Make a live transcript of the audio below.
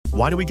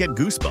Why do we get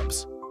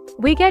goosebumps?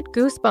 We get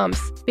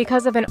goosebumps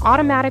because of an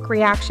automatic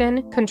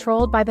reaction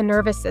controlled by the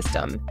nervous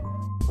system.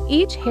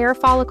 Each hair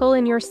follicle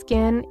in your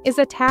skin is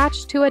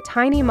attached to a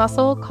tiny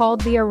muscle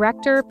called the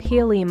erector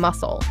pili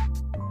muscle.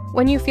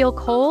 When you feel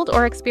cold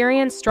or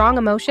experience strong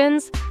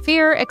emotions,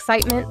 fear,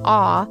 excitement,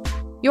 awe,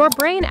 your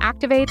brain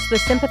activates the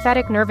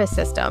sympathetic nervous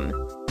system.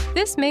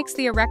 This makes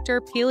the erector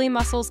pili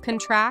muscles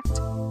contract,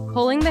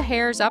 pulling the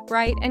hairs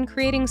upright and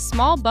creating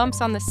small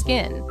bumps on the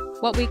skin,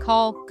 what we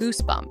call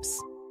goosebumps.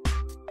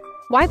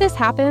 Why this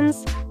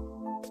happens?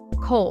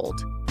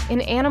 Cold. In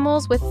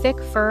animals with thick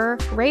fur,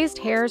 raised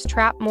hairs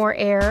trap more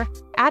air,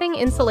 adding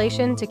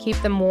insulation to keep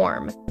them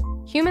warm.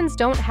 Humans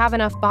don't have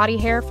enough body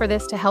hair for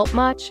this to help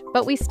much,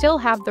 but we still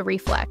have the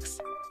reflex.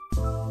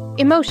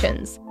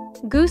 Emotions.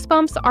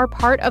 Goosebumps are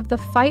part of the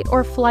fight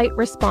or flight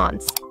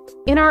response.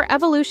 In our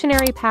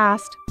evolutionary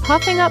past,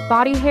 puffing up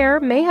body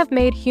hair may have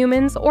made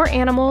humans or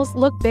animals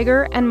look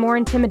bigger and more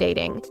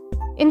intimidating.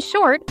 In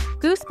short,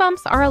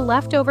 goosebumps are a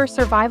leftover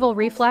survival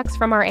reflex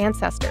from our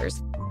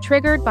ancestors,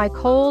 triggered by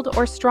cold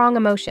or strong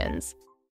emotions.